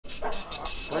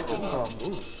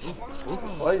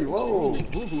Hey, whoa.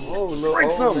 Whoa, little Break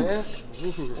old something. man.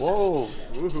 Whoa.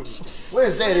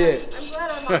 Where's Daddy at? I'm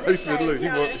glad I'm on this side. Look, he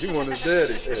want his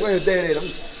daddy. Where's Daddy at?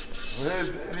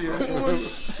 Where's Daddy at?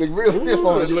 Look real stiff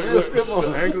on it. Real stiff on it.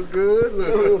 Ankle good.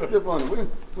 Real stiff on it. What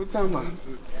you talking about?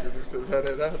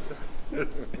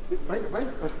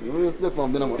 Real stiff on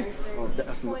it. Then I'm like, oh,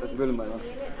 that's really my life.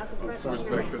 Back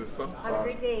to the sun. Have a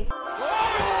great day.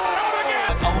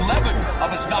 11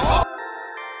 of his knockout.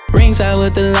 Ringside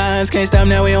with the lines, can't stop,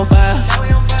 now we on fire.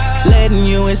 Letting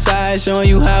you inside, showing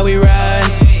you how we ride.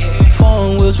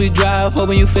 Foreign wheels we drive,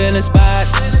 hoping you feel inspired.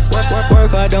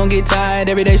 Work hard, don't get tired,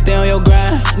 every day stay on your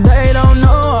grind. They don't know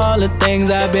all the things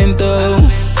I've been through.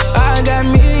 I got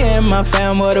me and my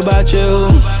fam, what about you?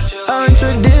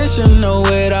 Untraditional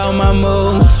with all my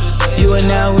moves. You are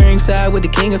now ringside with the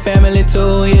king of family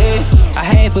too, yeah.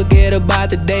 I ain't forget about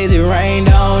the days it rained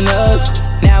on us.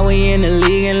 Now we in the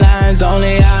league and lines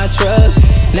only I trust.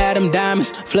 Now them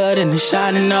diamonds flooding and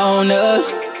shining on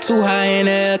us. Too high in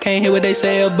the air, can't hear what they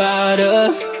say about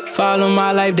us. Follow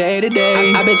my life day to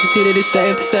day. I bet you see that it's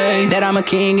safe to say that I'm a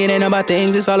king, it ain't about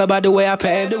things, it's all about the way I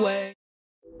paved the way.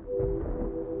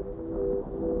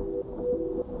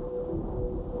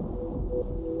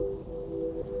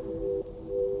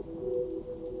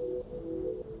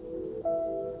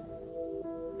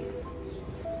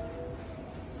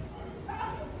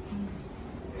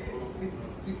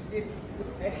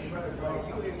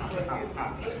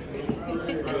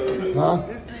 Huh?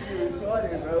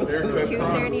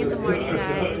 2:30 in the morning,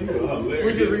 guys. We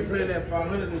just replaying that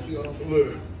 500 that you on.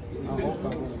 Look.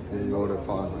 And go to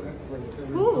 500.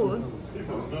 Who?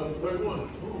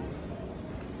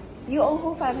 You owe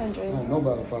who 500? No,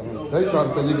 nobody 500. They try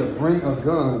to say you can bring a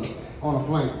gun on a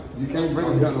plane. You can't bring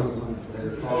a gun on a plane.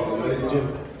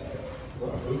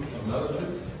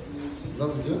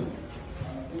 Another gym?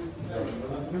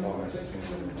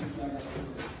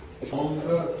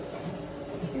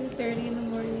 2:30 in the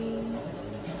morning.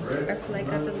 Our flight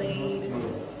got delayed. You gotta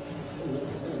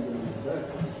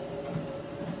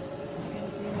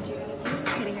do what you gotta do.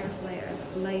 Hitting our flight. Our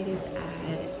flight is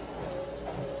at.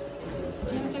 What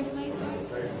time is our flight though?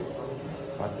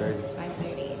 5:30.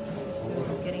 5:30. So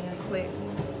we're getting a quick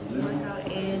workout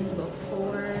in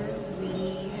before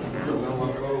we head out.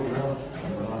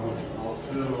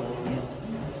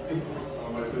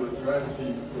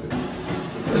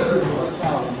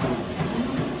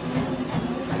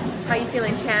 How you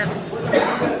feeling, champ?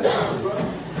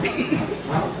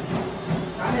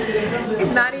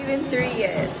 It's not even 3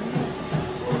 yet.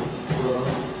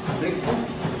 60?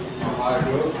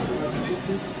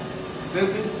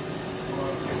 50?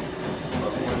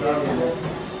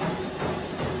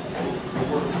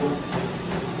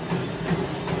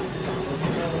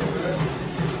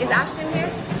 Is Ashton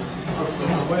here?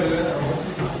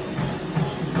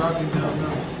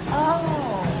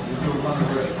 Oh.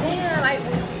 Damn, I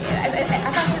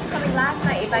thought she was coming last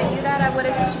night. If I knew that, I would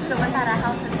have said she could have went to our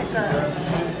house and picked up.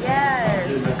 Yes.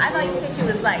 I thought you said she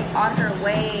was like on her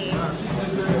way.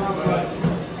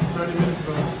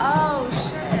 Oh,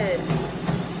 shit.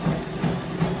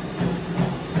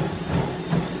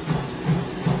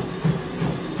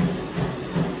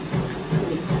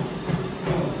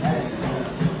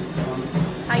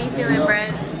 How you feeling,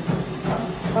 Brent?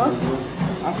 Huh?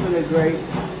 I'm feeling great.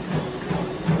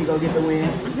 You go get the win.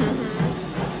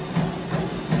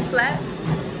 You slept?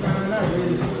 No, not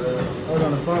really. Hold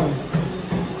on the phone.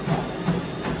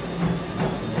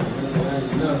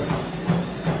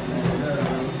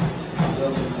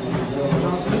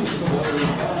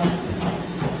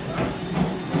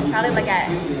 Probably like at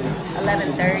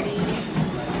 11:30.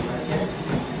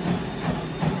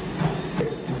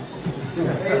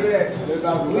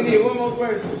 We need one more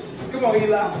person. Come on,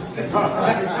 Eli.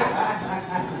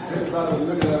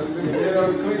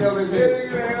 Clean up his head.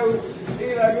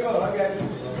 Eli, go. I got you.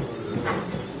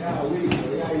 Now we used to do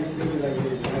it like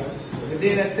this, man. And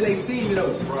then until they see me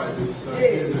though. Right.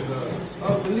 Yeah.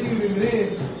 Oh, believe me, man.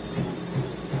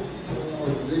 Oh,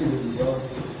 believe me, bro.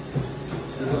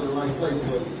 It's in the right place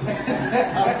for you.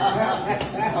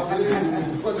 I believe you.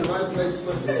 It's put in the right place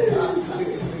for you.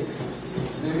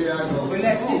 Then here I go. But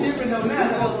that shit different though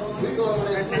now. We go over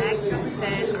there. Our bags got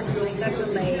sent, our flight got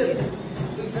delayed.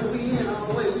 We in on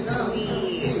the way. We done. We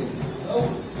Oh.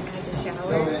 had to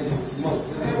shower. No, man, it's smoke.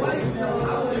 We went to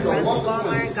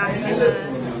Walmart, got him a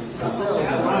that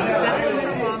was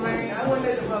from Walmart.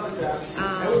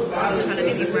 We were trying to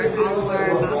make it work. All of our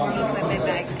boxing equipment,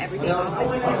 bags, everything off to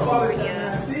California.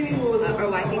 Or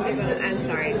I think they're gonna. I'm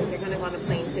sorry, they're gonna go on the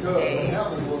plane today.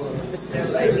 But still,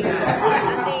 like, we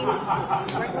have nothing.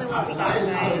 Work went well. We got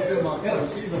guys.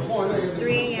 It's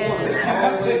 3 a.m.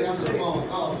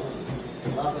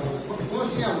 I said,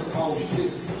 once she was, oh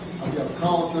shit. I said,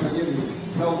 call son Indian.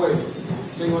 No way.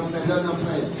 She ain't understand nothing I'm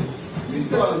saying. You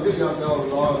saw the video, I said, oh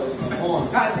Lord, it's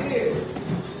on. I did.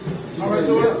 She All right, said,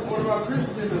 so yeah. what about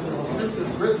Kristen?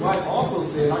 Chris White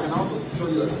also said, I can also show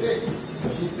you a text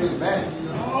that she sent back.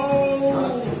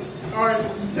 Oh. All right.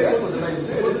 That's what the lady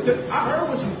said. I heard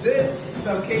what she said.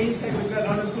 So can you take the gun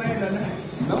on the plane or not?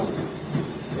 No.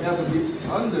 It has to be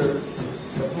under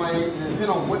the plane, and depending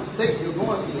on what state you're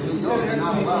going to. New York is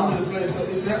not allowed. So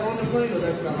is that on the plane or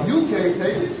that's not on the plane? You can't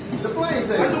take it. The plane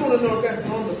takes I it. just want to know if that's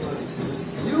on the plane.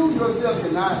 You yourself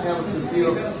cannot have a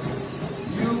concealed.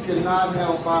 You cannot have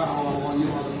a firearm on you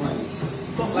on the plane.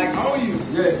 Like on you?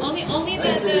 Yes. Only They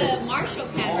the said marshal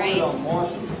can, only right? the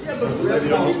marshal. Yeah, but The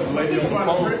lady on the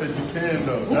phone said you can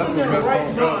though. That's what the messed right on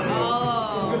mind? God. Oh.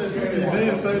 She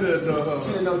did say that though. She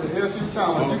didn't know the hell she was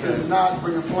talking about. Okay. You cannot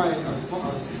bring a plane.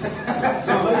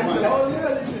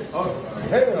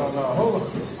 Hell no, hold on.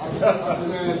 I said,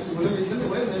 man, wait a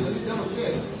minute, let me double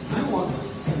check.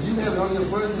 You have it on your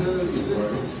person?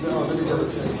 No, let me double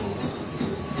check.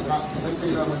 Next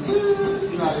thing I went, you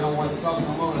know, they don't want to talk no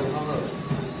more. They hung up.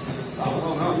 I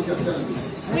don't know, he kept telling me.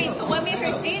 Wait, so what made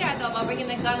her say that though about bringing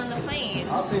the gun on the plane?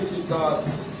 I think she thought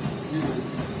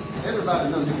everybody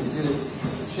knows you can get it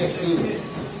checked in.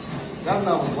 That's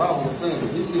not what Bob was saying.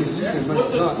 He said you can bring a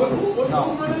gun. No.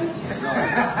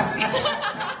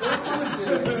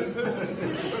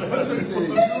 He said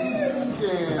you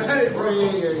can bring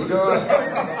a gun.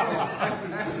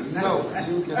 No,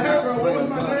 you cannot bring a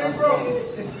gun.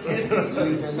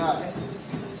 You cannot.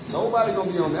 Nobody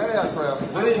gonna be on that aircraft.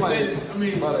 I didn't say that. I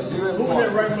mean, but a U.S. who in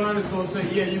their marshal. right mind is gonna say,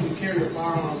 yeah, you can carry a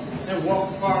firearm and walk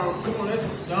a firearm? Come on, that's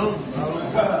dumb, bro.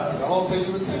 The whole thing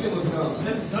you were thinking was dumb.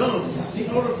 That's dumb. He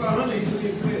ordered 500, he should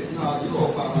get quit. No, you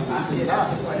owe 500. You cannot.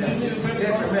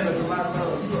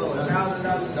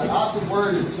 The opposite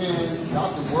word is can. The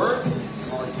opposite word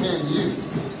or can you?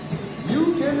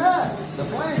 You cannot. The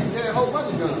plane can carry a whole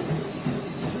bunch of guns.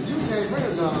 You can't bring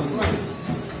a gun on the plane.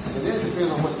 And then it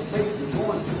depends on what state you're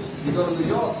going to. You go to New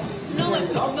York.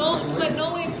 But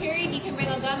no way, period, you can bring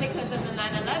a gun because of the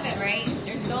 9/11, right?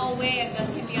 There's no way a gun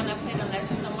can be on a plane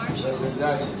unless it's a marshal.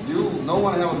 Exactly. No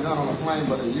one have a gun on a plane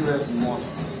but a U.S. marshal.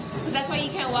 So that's why you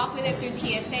can't walk with it through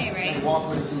TSA, right? You walk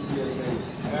with it through TSA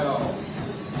at all.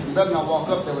 You better not walk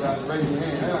up there without raising your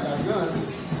hand. Hey, I got a gun.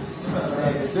 What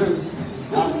they do?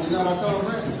 You know what I told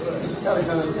them, man? We got a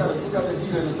gun. We got the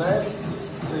heater in the bag.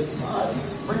 I said, all right,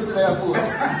 bring it to the airport.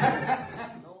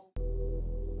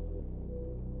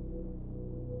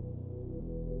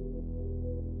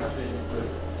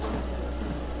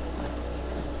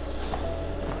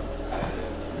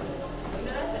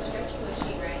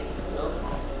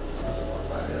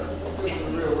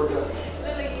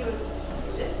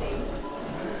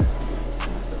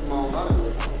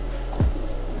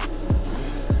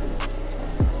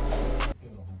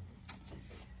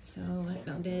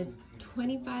 Did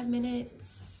 25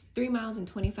 minutes, 3 miles in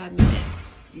 25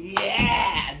 minutes.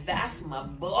 Yeah, that's my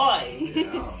boy.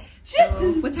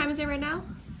 So, what time is it right now?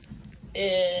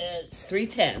 It's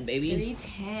 3:10, baby.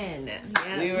 3:10.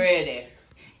 Yeah. We ready.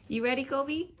 You ready,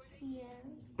 Kobe? Yeah.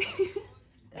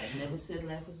 I never said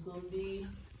life was gonna be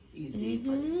easy,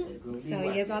 but I said it's gonna be So worth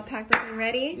you guys it. all packed up and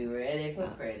ready? We ready for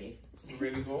Freddy.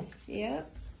 Ready to go? Yep.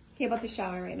 Okay, about to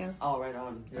shower right now. All right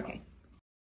on. Yeah. Okay.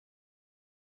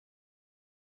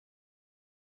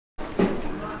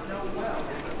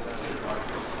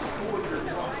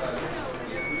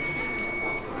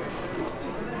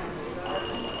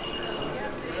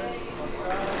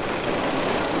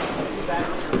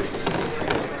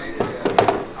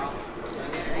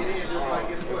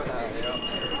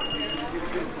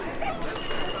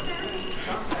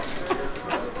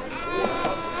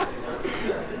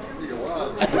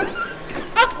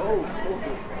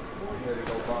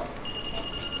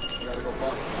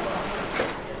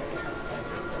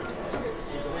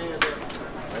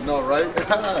 I know, right?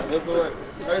 That's what.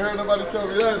 I ain't heard nobody tell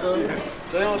me that, though.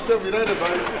 They don't tell me that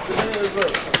about it. Put your hands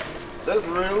up. That's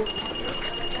real.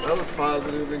 That was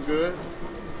positive and good.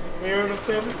 You hear what I'm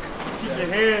telling you? Keep your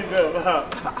hands up.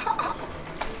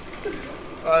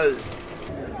 All right.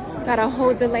 Got a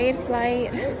whole delayed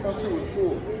flight.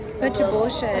 Bunch of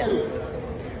bullshit.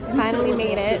 Finally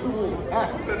made it.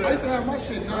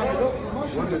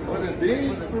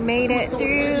 We made it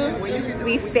through.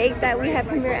 We faked that we had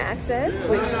Premier Access,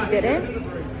 which we didn't.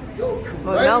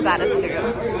 Well, Mel got us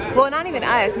through. Well, not even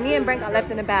us. Me and Brent got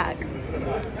left in the back.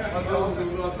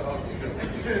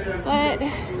 But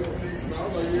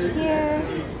here,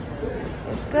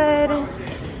 it's good.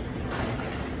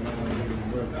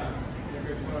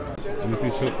 Let me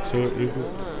see, show it, is it?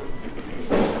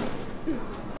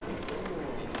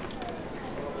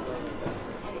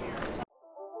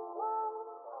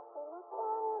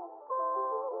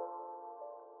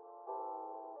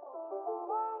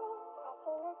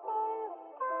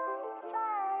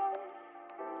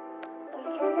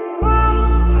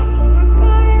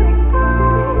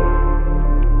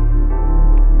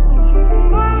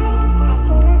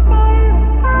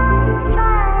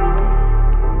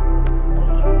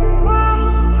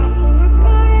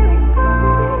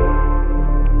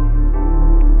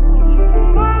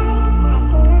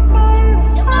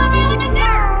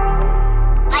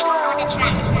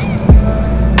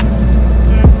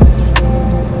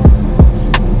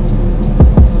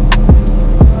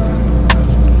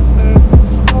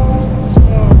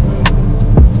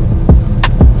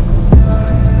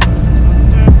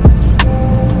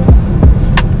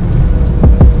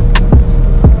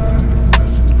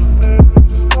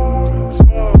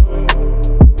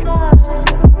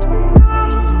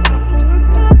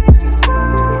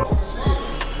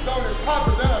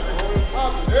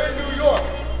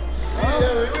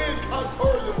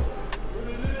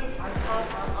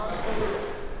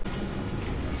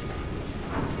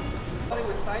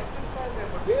 play with sights inside there?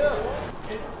 Yeah.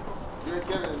 Yeah,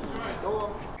 Kevin. Go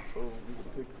on. So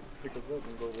we can pick us up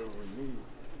and go wherever we need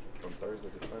from Thursday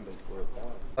to Sunday for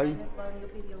 $1,000. Why you? You'll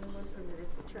be the only one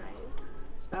permitted to try it.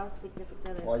 Spouse, significant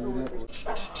other, Why you coworkers.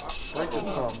 break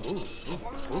something?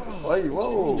 Wait,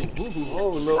 whoa,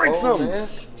 little break something, man.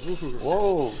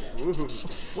 Whoa.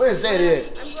 Where's Daddy at?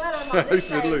 I'm glad I'm on He this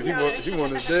said, side. look, he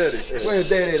want his daddy. Where's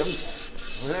Daddy at?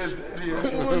 Where's Daddy at?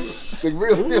 Look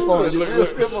real stiff on it. Real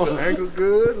stiff on The it. angle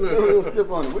good. Real Look. stiff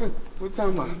on it. What you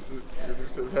talking about?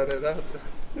 Had that out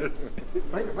there.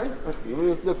 Bring it.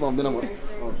 Real stiff on it. Then I'm like,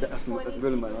 oh, that's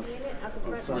really my.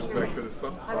 Switch back to the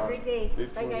sun. Have a great day.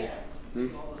 Bye, guys. He's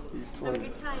Have a 20.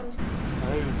 good time.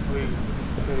 Hey, sweet,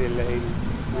 pretty lady.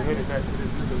 We're headed back to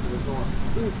this nigga we're going.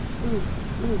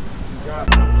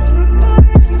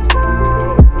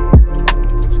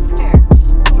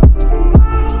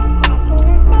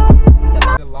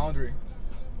 The laundry.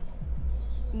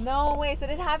 No way. So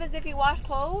this happens if you wash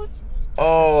clothes?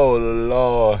 Oh,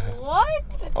 Lord.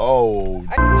 What? Oh.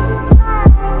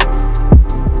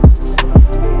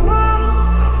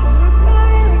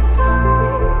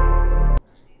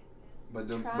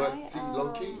 But see, low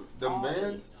key, them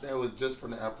vans, that was just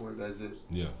from the airport. That's it.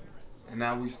 Yeah. And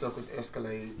now we stuck with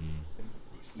Escalade.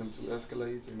 Them 2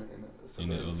 Escalades and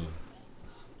And that other.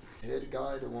 head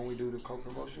guy, the one we do the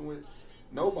co-promotion with.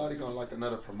 Nobody gonna like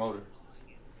another promoter.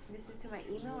 This is to my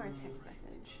email or text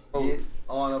message? Get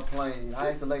on a plane. I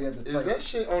asked the lady at the plane. Is that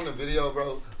shit on the video,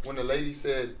 bro? When the lady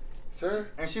said, "Sir,"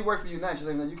 and she worked for United. She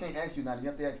said, "No, you can't ask United. You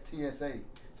have to ask TSA."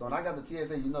 So when I got the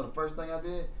TSA, you know the first thing I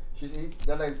did?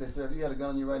 That lady said, "Sir, if you had a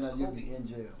gun on you right now, you'd be in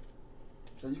jail."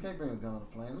 So you can't bring a gun on the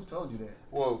plane. Who told you that?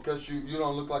 Well, cause you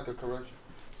don't look like a correction.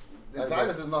 The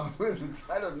Titus is not.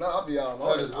 Titus, no, I'll be out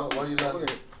on it. Why you not?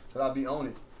 Cause I'll be on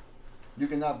it. You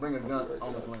cannot bring a gun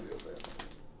on the plane.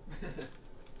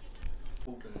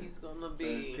 He's gonna It's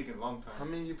be. taking a long time. How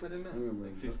many you put in there?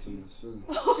 Like 15.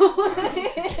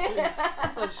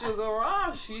 That's a sugar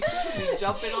rush. He be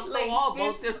jumping off the Like wall,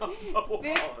 bolting off the wall.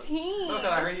 15. Look,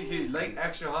 I heard he like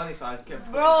extra honey, so I kept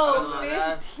putting Bro, it.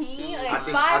 that's 15? too- Like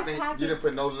I 5 think packets. you didn't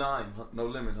put no lime, no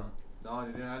lemon, huh? No,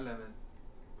 they didn't have lemon.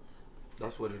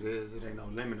 That's what it is. It ain't no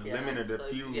lemon. The Yeah, lemon are so,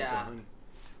 diffused with the yeah. honey.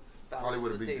 That Probably was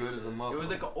would have the been good as a taste. mother. It was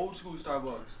like an old school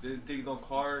Starbucks. They didn't take no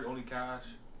card, only cash.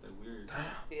 Like weird.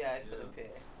 Yeah, I couldn't pay.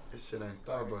 This shit ain't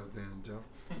Starbucks then, Joe.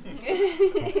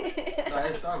 Nah,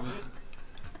 it's Starbucks.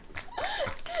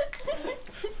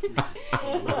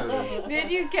 Did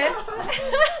you catch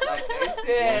Like I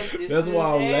said, this That's is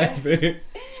why I'm it. laughing.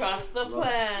 Trust the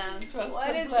plan. Trust What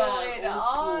the is plan. going Old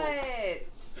school.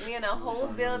 on? We in a whole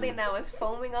building that was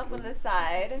foaming up on the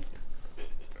side.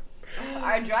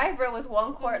 Our driver was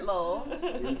 1 quart low.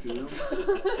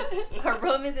 Our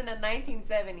room is in the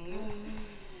 1970s.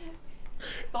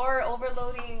 Thor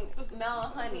overloading Mel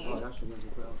honey.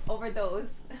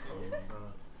 Overdose.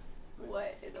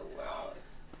 What in the world?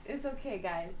 It's okay,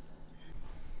 guys.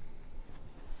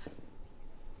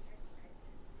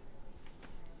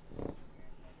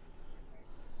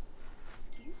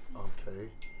 Excuse me. Okay.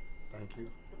 Thank you.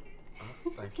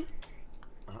 Thank you.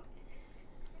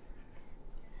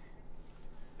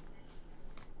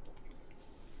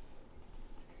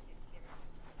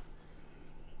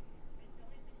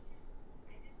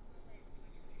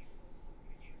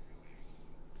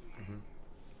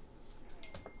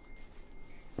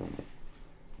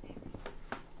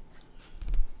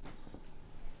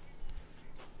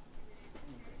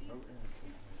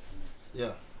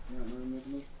 Yeah.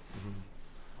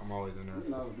 I'm always in there.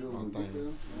 On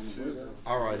thing.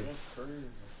 Alrighty.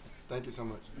 Thank you so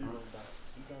much.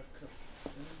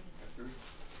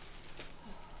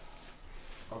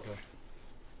 Okay.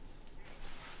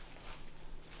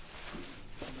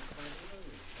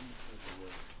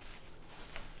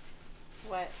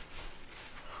 What?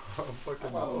 I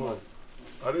fucking know.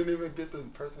 I didn't even get the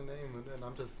person name, and then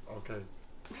I'm just okay.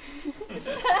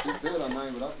 You said her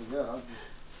name, but I forgot. I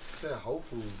said Whole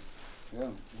Foods. Yeah,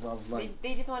 I was like,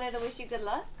 They just wanted to wish you good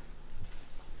luck?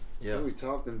 Yeah. we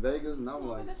talked in Vegas, and I was Oh,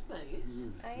 like, that's nice.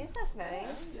 I guess that's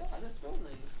nice. Yeah, that's real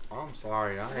nice. I'm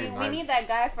sorry. I ain't We need that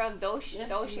guy from Dolce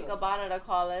Gabbana to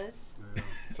call us.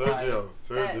 Sergio.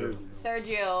 That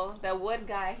Sergio, that wood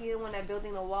guy. He's the one that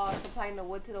building the wall, supplying the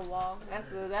wood to the wall.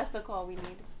 That's the call we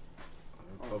need.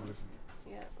 Public.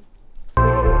 Yeah.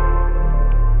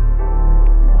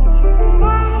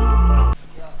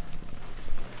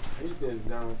 He's been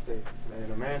downstairs. Man,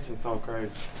 the mansion's so crazy.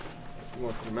 We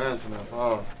went to the mansion after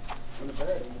all.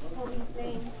 Holding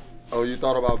Spain. Oh, you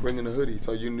thought about bringing the hoodie,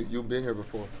 so you've been here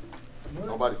before.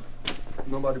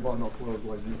 Nobody bought no clothes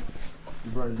like you.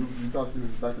 You thought you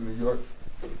was back in New York.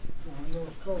 I know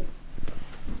it's cold.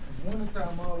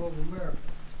 Wintertime all over America.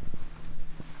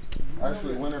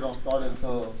 Actually, winter don't start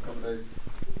until a couple days.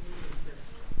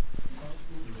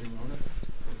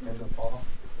 In the fall.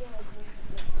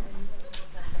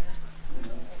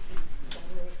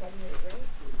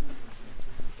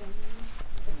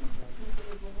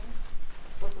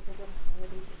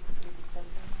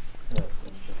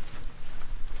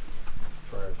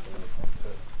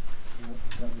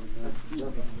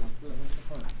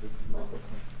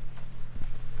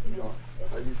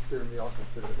 How you steer me off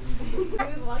into the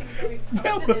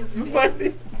That was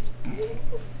funny.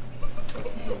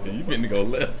 You finna go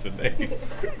left today.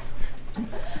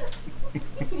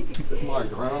 Set my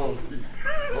ground.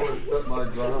 Always set my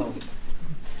ground.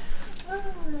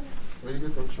 Where you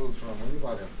get them shoes from? Where you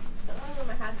buy them? I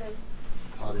had them.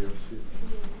 Out of your shit.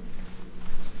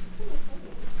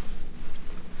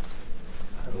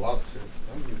 I had a lot of shit.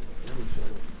 Let me show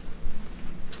you.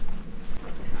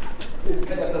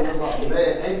 That's about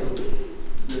bad ankle.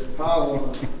 The power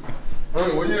one.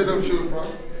 Honey, where you get them shoes from?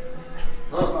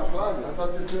 Huh? My closet. I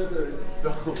thought you said that.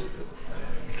 No.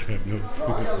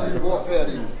 I got like 4 pair of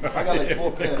these. I got like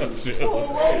 4 pair of these. He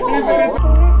said it's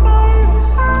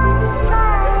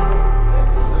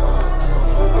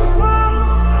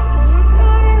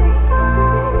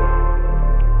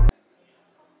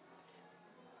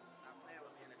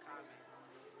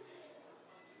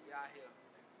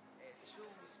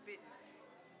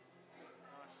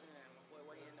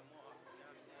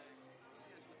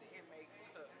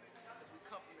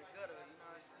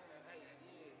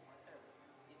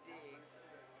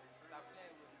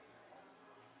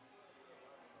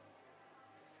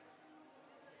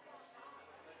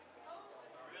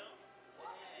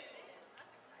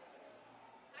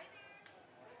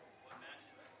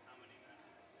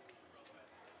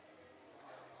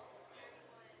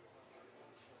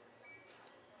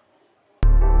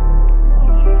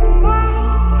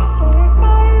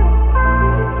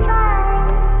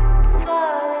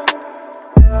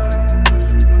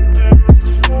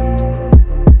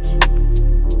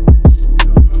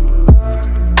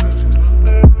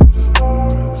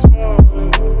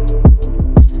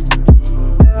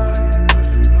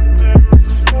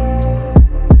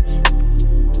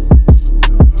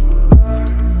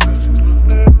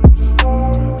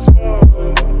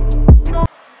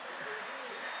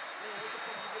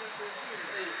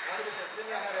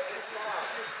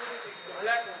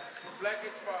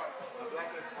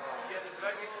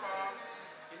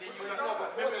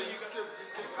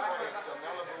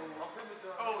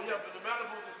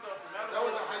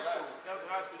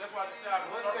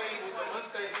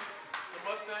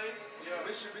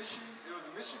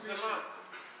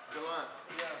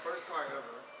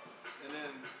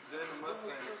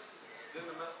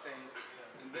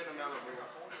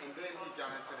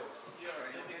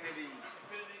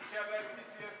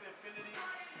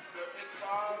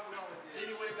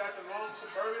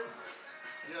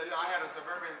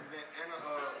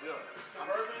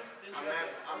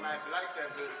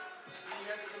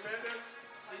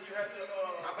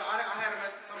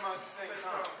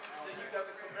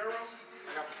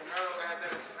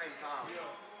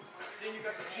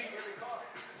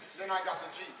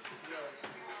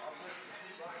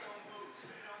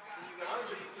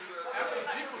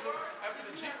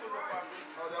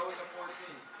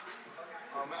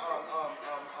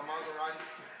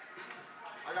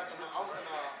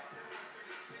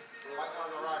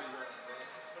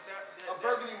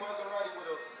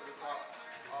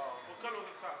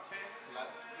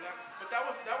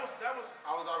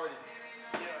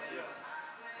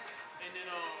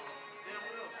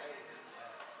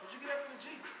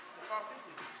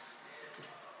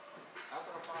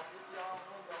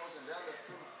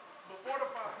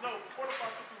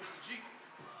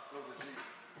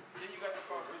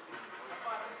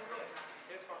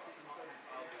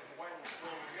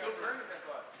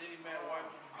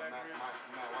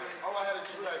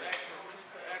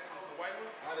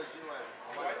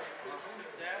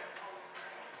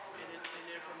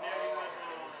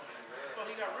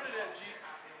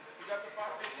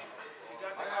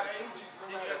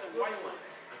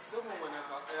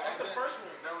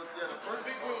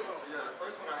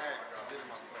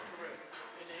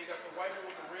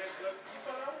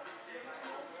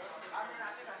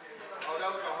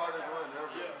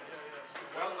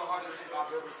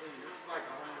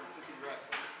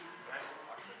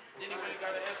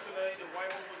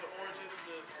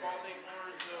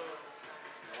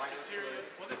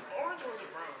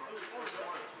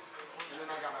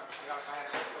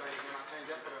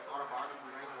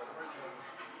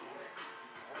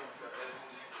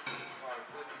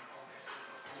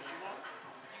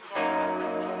Thank you.